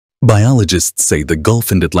Biologists say the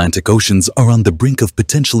Gulf and Atlantic Oceans are on the brink of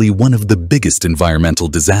potentially one of the biggest environmental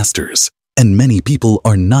disasters, and many people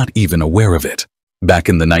are not even aware of it. Back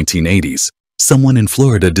in the 1980s, someone in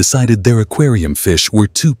Florida decided their aquarium fish were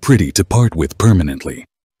too pretty to part with permanently.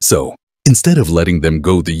 So, instead of letting them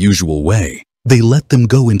go the usual way, they let them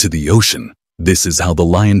go into the ocean. This is how the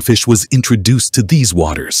lionfish was introduced to these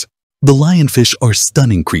waters. The lionfish are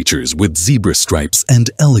stunning creatures with zebra stripes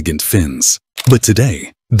and elegant fins. But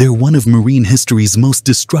today, they're one of marine history's most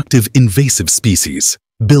destructive invasive species.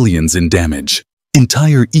 Billions in damage.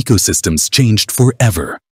 Entire ecosystems changed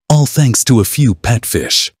forever, all thanks to a few pet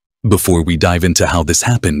fish. Before we dive into how this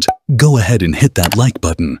happened, go ahead and hit that like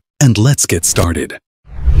button, and let's get started.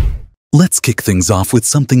 Let's kick things off with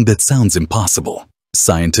something that sounds impossible.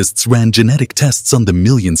 Scientists ran genetic tests on the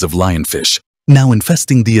millions of lionfish, now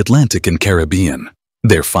infesting the Atlantic and Caribbean.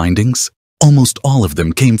 Their findings? Almost all of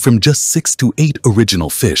them came from just 6 to 8 original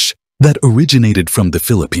fish that originated from the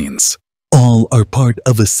Philippines. All are part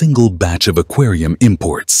of a single batch of aquarium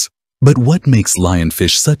imports. But what makes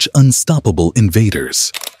lionfish such unstoppable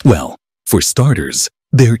invaders? Well, for starters,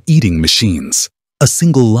 they're eating machines. A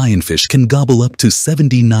single lionfish can gobble up to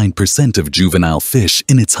 79% of juvenile fish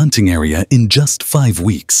in its hunting area in just 5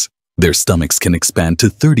 weeks. Their stomachs can expand to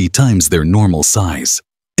 30 times their normal size.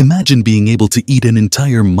 Imagine being able to eat an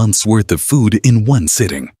entire month's worth of food in one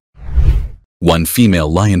sitting. One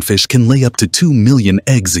female lionfish can lay up to 2 million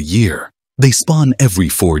eggs a year. They spawn every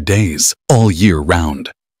 4 days, all year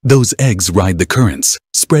round. Those eggs ride the currents,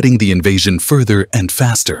 spreading the invasion further and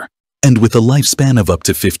faster. And with a lifespan of up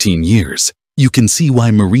to 15 years, you can see why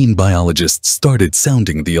marine biologists started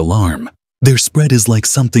sounding the alarm. Their spread is like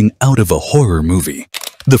something out of a horror movie.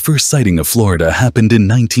 The first sighting of Florida happened in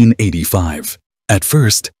 1985. At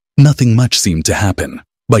first, nothing much seemed to happen.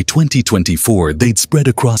 By 2024, they'd spread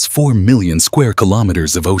across 4 million square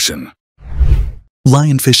kilometers of ocean.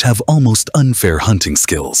 Lionfish have almost unfair hunting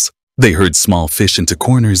skills. They herd small fish into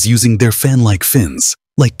corners using their fan-like fins,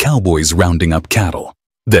 like cowboys rounding up cattle.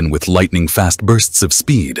 Then with lightning-fast bursts of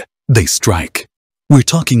speed, they strike. We're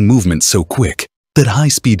talking movement so quick that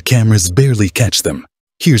high-speed cameras barely catch them.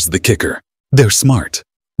 Here's the kicker. They're smart.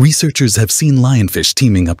 Researchers have seen lionfish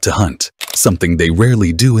teaming up to hunt, something they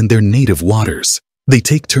rarely do in their native waters. They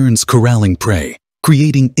take turns corralling prey,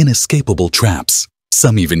 creating inescapable traps.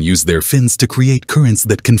 Some even use their fins to create currents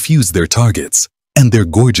that confuse their targets. And their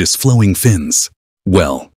gorgeous flowing fins.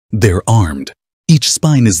 Well, they're armed. Each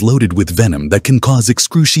spine is loaded with venom that can cause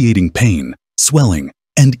excruciating pain, swelling,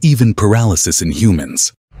 and even paralysis in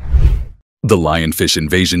humans. The lionfish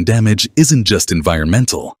invasion damage isn't just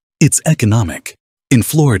environmental, it's economic. In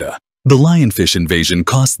Florida, the lionfish invasion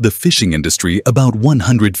cost the fishing industry about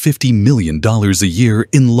 $150 million a year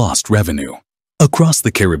in lost revenue. Across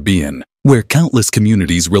the Caribbean, where countless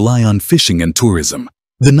communities rely on fishing and tourism,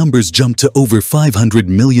 the numbers jumped to over $500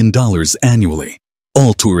 million annually.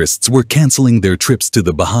 All tourists were canceling their trips to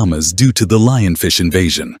the Bahamas due to the lionfish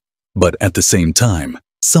invasion. But at the same time,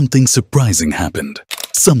 something surprising happened.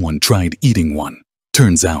 Someone tried eating one.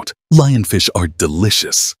 Turns out, lionfish are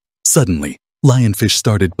delicious. Suddenly, lionfish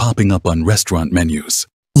started popping up on restaurant menus.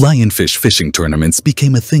 Lionfish fishing tournaments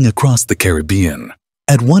became a thing across the Caribbean.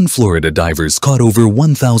 At one, Florida divers caught over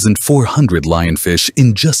 1,400 lionfish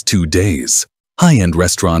in just 2 days. High-end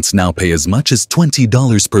restaurants now pay as much as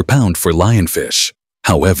 $20 per pound for lionfish.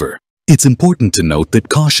 However, it's important to note that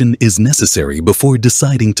caution is necessary before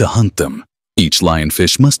deciding to hunt them. Each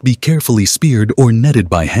lionfish must be carefully speared or netted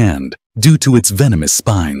by hand due to its venomous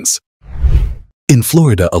spines. In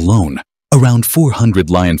Florida alone, around 400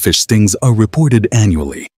 lionfish stings are reported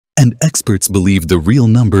annually, and experts believe the real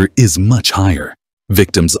number is much higher.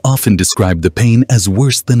 Victims often describe the pain as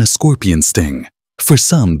worse than a scorpion sting. For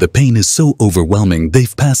some, the pain is so overwhelming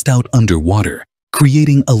they've passed out underwater,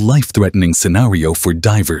 creating a life-threatening scenario for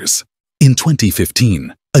divers. In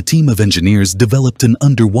 2015, a team of engineers developed an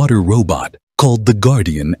underwater robot called the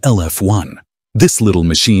Guardian LF-1. This little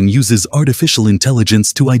machine uses artificial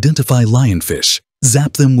intelligence to identify lionfish,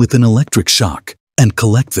 zap them with an electric shock, and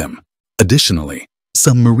collect them. Additionally,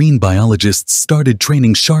 some marine biologists started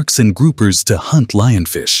training sharks and groupers to hunt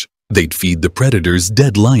lionfish. They'd feed the predators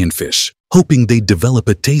dead lionfish, hoping they'd develop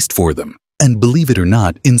a taste for them. And believe it or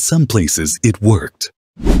not, in some places it worked.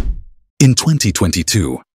 In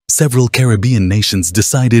 2022, several Caribbean nations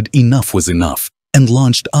decided enough was enough and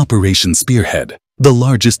launched Operation Spearhead, the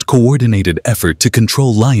largest coordinated effort to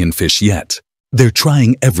control lionfish yet. They're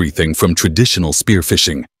trying everything from traditional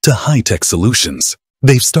spearfishing to high-tech solutions.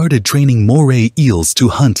 They've started training moray eels to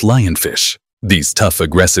hunt lionfish. These tough,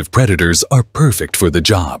 aggressive predators are perfect for the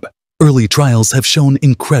job. Early trials have shown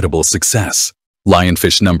incredible success.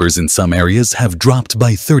 Lionfish numbers in some areas have dropped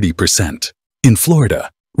by 30%. In Florida,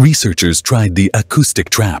 researchers tried the acoustic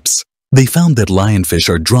traps. They found that lionfish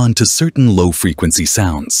are drawn to certain low-frequency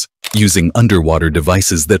sounds. Using underwater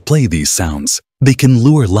devices that play these sounds, they can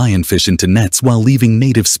lure lionfish into nets while leaving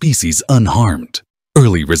native species unharmed.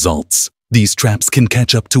 Early results: these traps can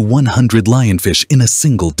catch up to 100 lionfish in a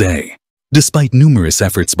single day. Despite numerous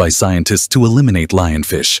efforts by scientists to eliminate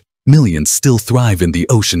lionfish, millions still thrive in the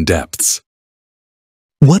ocean depths.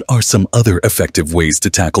 What are some other effective ways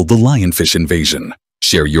to tackle the lionfish invasion?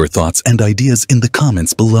 Share your thoughts and ideas in the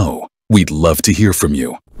comments below. We'd love to hear from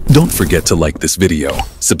you. Don't forget to like this video,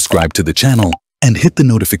 subscribe to the channel, and hit the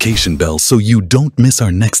notification bell so you don't miss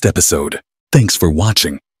our next episode. Thanks for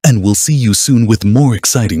watching, and we'll see you soon with more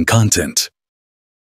exciting content.